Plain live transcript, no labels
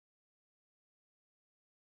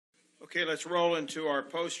Okay, let's roll into our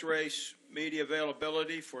post-race media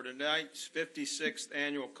availability for tonight's 56th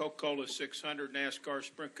annual Coca Cola 600 NASCAR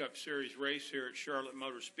Sprint Cup Series race here at Charlotte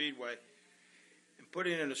Motor Speedway. And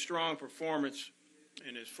putting in a strong performance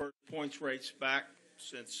in his first points race back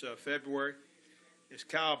since February is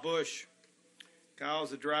Kyle Busch. Kyle's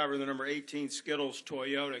the driver of the number 18 Skittles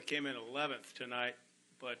Toyota. Came in 11th tonight,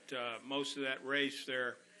 but most of that race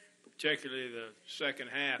there, particularly the second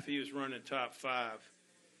half, he was running top 5.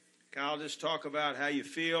 Kyle, just talk about how you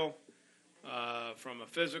feel from a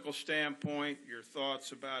physical standpoint, your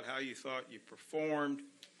thoughts about how you thought you performed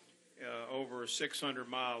over 600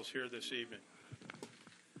 miles here this evening.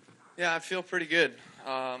 Yeah, I feel pretty good.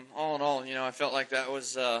 All in all, I felt like that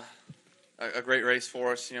was a great race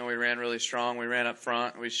for us. We ran really strong. We ran up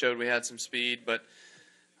front. We showed we had some speed, but,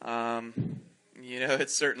 it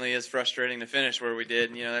certainly is frustrating to finish where we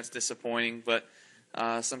did. That's disappointing, but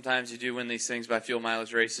sometimes you do win these things by fuel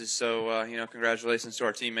mileage races. So, congratulations to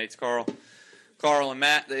our teammates, Carl and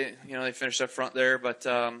Matt. They finished up front there. But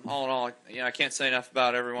all in all, I can't say enough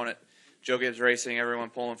about everyone at Joe Gibbs Racing, everyone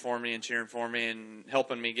pulling for me and cheering for me and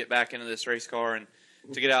helping me get back into this race car. And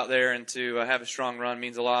to get out there and to have a strong run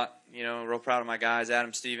means a lot. Real proud of my guys.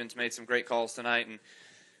 Adam Stevens made some great calls tonight and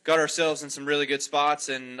got ourselves in some really good spots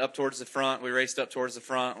and up towards the front. We raced up towards the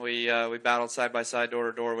front. We battled side by side, door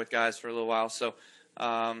to door with guys for a little while. So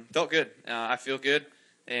felt good. I feel good,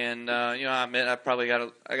 and I admit I probably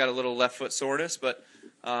got a little left foot soreness, but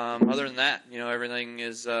other than that, everything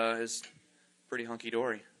is pretty hunky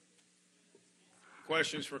dory.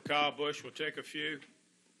 Questions for Kyle Busch? We'll take a few.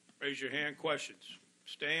 Raise your hand. Questions.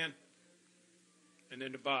 Stan, and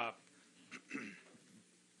then to Bob.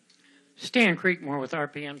 Stan Creekmore with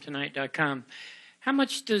RPMTonight.com. How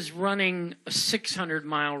much does running a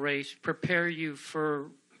 600-mile race prepare you for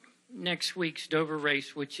next week's Dover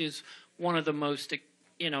race, which is one of the most,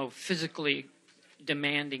 physically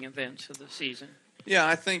demanding events of the season? Yeah,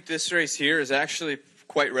 I think this race here is actually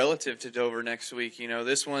quite relative to Dover next week.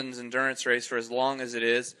 This one's endurance race for as long as it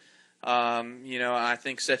is. I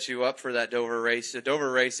think sets you up for that Dover race. The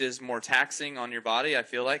Dover race is more taxing on your body. I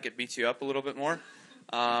feel like it beats you up a little bit more.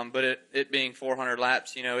 But it being 400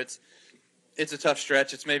 laps, it's a tough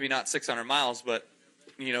stretch. It's maybe not 600 miles, but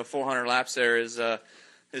 400 laps there is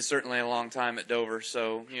certainly a long time at Dover.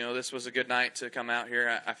 So this was a good night to come out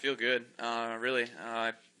here. I feel good. Really,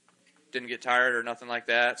 I didn't get tired or nothing like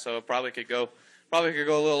that. So it probably could go a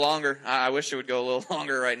little longer. I wish it would go a little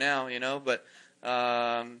longer right now. But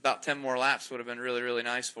about 10 more laps would have been really, really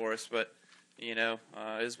nice for us. But it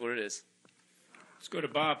is what it is. Let's go to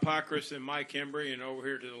Bob Pockris and Mike Embry, and over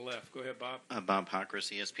here to the left. Go ahead, Bob. Bob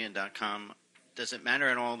Pockris, ESPN.com. Does it matter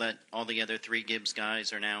at all that all the other 3 Gibbs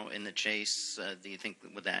guys are now in the chase? Do you think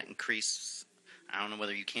would that increase? I don't know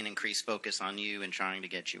whether you can increase focus on you and trying to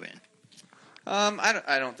get you in.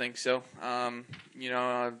 I don't think so. I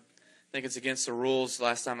think it's against the rules.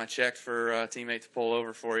 Last time I checked, for a teammate to pull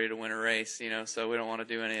over for you to win a race. So we don't want to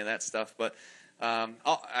do any of that stuff. But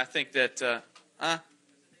I think that.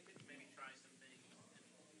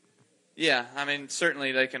 Yeah,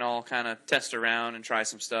 certainly they can all kind of test around and try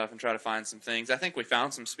some stuff and try to find some things. I think we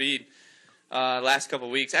found some speed last couple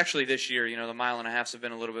of weeks. Actually, this year, the mile and a halves have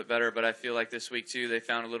been a little bit better, but I feel like this week, too, they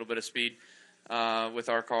found a little bit of speed with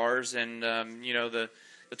our cars. And, the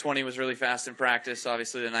 20 was really fast in practice.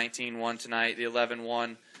 Obviously, the 19 won tonight. The 11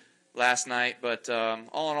 won last night. But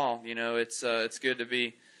all in all, it's good to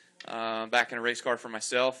be back in a race car for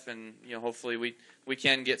myself. And, hopefully we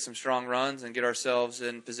can get some strong runs and get ourselves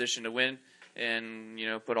in position to win and,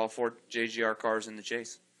 put all 4 JGR cars in the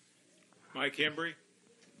chase. Mike Embry.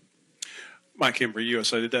 Mike Embry,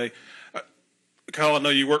 USA Today. Kyle, I know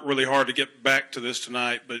you worked really hard to get back to this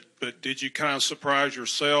tonight, but did you kind of surprise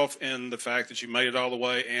yourself in the fact that you made it all the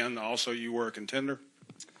way and also you were a contender?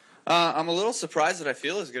 I'm a little surprised that I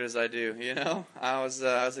feel as good as I do. I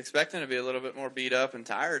was expecting to be a little bit more beat up and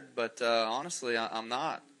tired, but honestly, I'm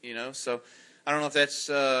not. So I don't know if that's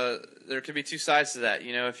there could be 2 sides to that.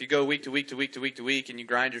 If you go week to week to week to week to week and you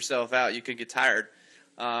grind yourself out, you could get tired.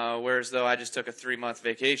 Whereas though I just took a 3-month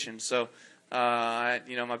vacation, so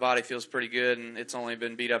my body feels pretty good, and it's only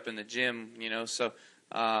been beat up in the gym. So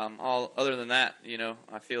all other than that,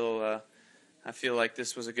 I feel like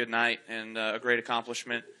this was a good night and a great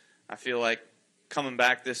accomplishment. I feel like coming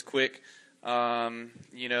back this quick,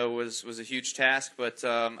 was a huge task, but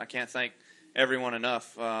I can't thank everyone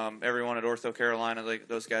enough. Everyone at Ortho Carolina,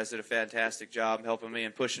 those guys did a fantastic job helping me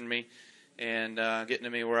and pushing me and getting to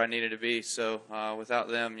me where I needed to be. So without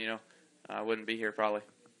them, I wouldn't be here probably.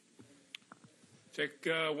 Take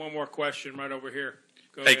one more question right over here.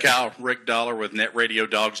 Hey, Kyle, Rick Dollar with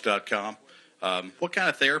NetRadioDogs.com. What kind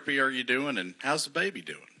of therapy are you doing, and how's the baby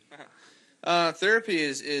doing? Therapy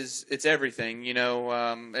is it's everything.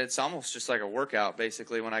 It's almost just like a workout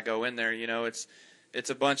basically when I go in there. It's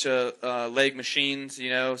a bunch of leg machines.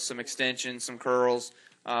 Some extensions, some curls,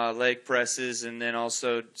 leg presses, and then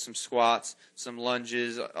also some squats, some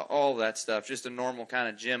lunges, all that stuff. Just a normal kind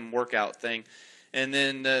of gym workout thing. And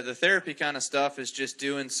then the therapy kind of stuff is just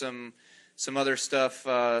doing some other stuff,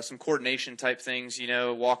 some coordination type things.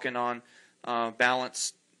 Walking on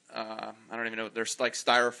balance. I don't even know. There's like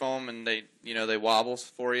styrofoam, and they wobble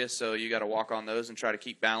for you, so you got to walk on those and try to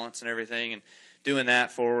keep balance and everything, and doing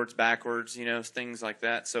that forwards, backwards, things like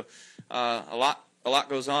that. So a lot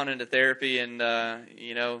goes on into therapy, and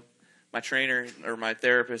my trainer or my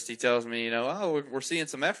therapist, he tells me, oh, we're seeing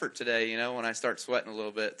some effort today, when I start sweating a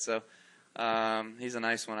little bit. So he's a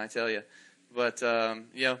nice one, I tell you. But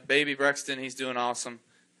baby Brexton, he's doing awesome.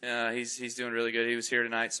 He's doing really good. He was here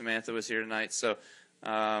tonight. Samantha was here tonight. So.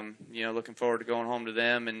 Looking forward to going home to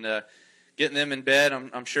them and getting them in bed.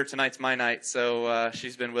 I'm sure tonight's my night, so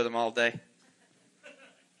she's been with them all day.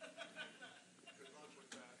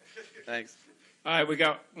 Thanks. All right, we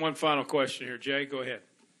got one final question here. Jay, go ahead.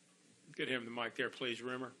 Get him the mic there, please,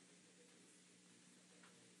 Rimmer.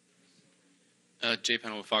 Jay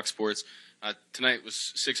Pennell with Fox Sports. Tonight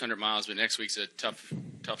was 600 miles, but next week's a tough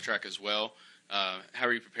track as well. How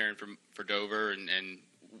are you preparing for Dover, and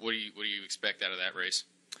what do you expect out of that race?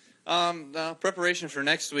 The preparation for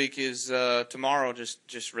next week is tomorrow.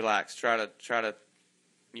 Just relax. Try to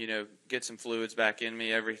get some fluids back in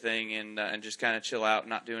me, everything, and just kind of chill out,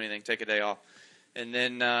 not do anything, take a day off. And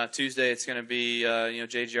then Tuesday it's going to be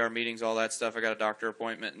JGR meetings, all that stuff. I got a doctor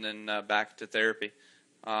appointment, and then back to therapy.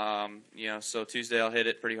 So Tuesday I'll hit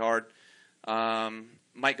it pretty hard.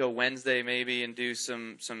 Might go Wednesday maybe and do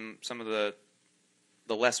some of the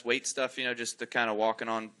less weight stuff, just to kind of walking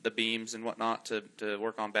on the beams and whatnot to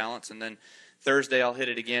work on balance. And then Thursday I'll hit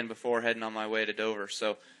it again before heading on my way to Dover.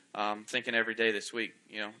 So thinking every day this week,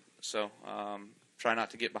 so try not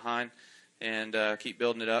to get behind and keep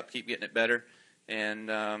building it up, keep getting it better. And,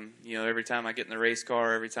 every time I get in the race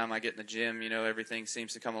car, every time I get in the gym, everything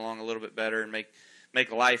seems to come along a little bit better and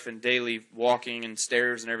make life and daily walking and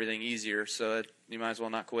stairs and everything easier. So you might as well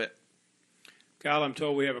not quit. Kyle, I'm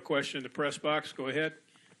told we have a question in the press box. Go ahead.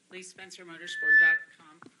 Lee Spencer,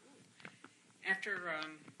 motorsport.com. After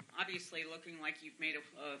obviously looking like you've made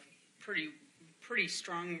a pretty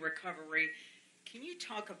strong recovery, can you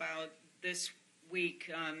talk about this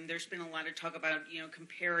week? There's been a lot of talk about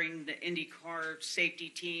comparing the IndyCar safety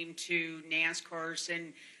team to NASCAR's,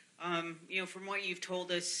 and from what you've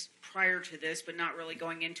told us prior to this, but not really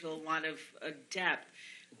going into a lot of depth.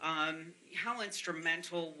 How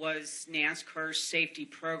instrumental was NASCAR's safety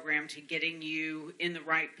program to getting you in the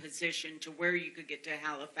right position to where you could get to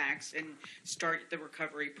Halifax and start the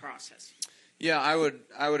recovery process? Yeah, I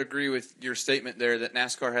would agree with your statement there that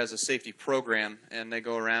NASCAR has a safety program, and they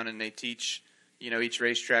go around and they teach each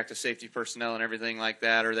racetrack to safety personnel and everything like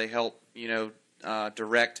that, or they help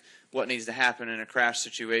direct what needs to happen in a crash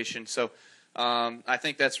situation. So I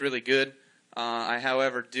think that's really good. I,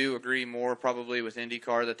 however, do agree more probably with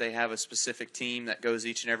IndyCar that they have a specific team that goes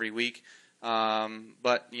each and every week.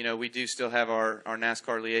 But, we do still have our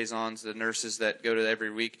NASCAR liaisons, the nurses that go to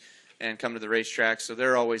every week and come to the racetrack. So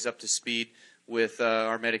they're always up to speed with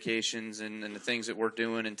our medications and the things that we're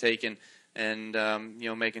doing and taking, and,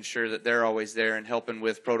 making sure that they're always there and helping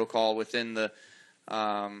with protocol within the,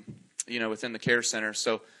 within the care center.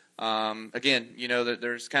 So, again,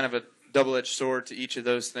 there's kind of a double-edged sword to each of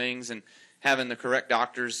those things, and having the correct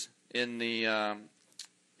doctors in the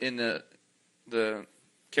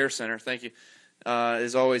care center, thank you,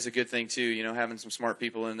 is always a good thing too. Having some smart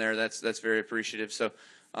people in there, that's very appreciative. So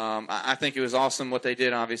I think it was awesome what they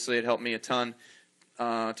did. Obviously, it helped me a ton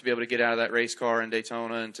to be able to get out of that race car in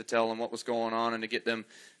Daytona and to tell them what was going on and to get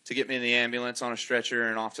me in the ambulance on a stretcher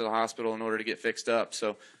and off to the hospital in order to get fixed up.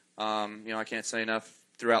 So I can't say enough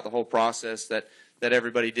throughout the whole process that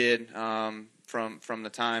everybody did from the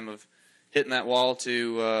time of hitting that wall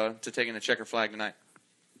to taking the checker flag tonight.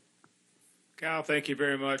 Kyle, thank you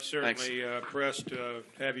very much. Certainly pressed to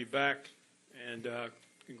have you back. And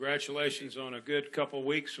congratulations on a good couple of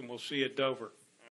weeks, and we'll see you at Dover.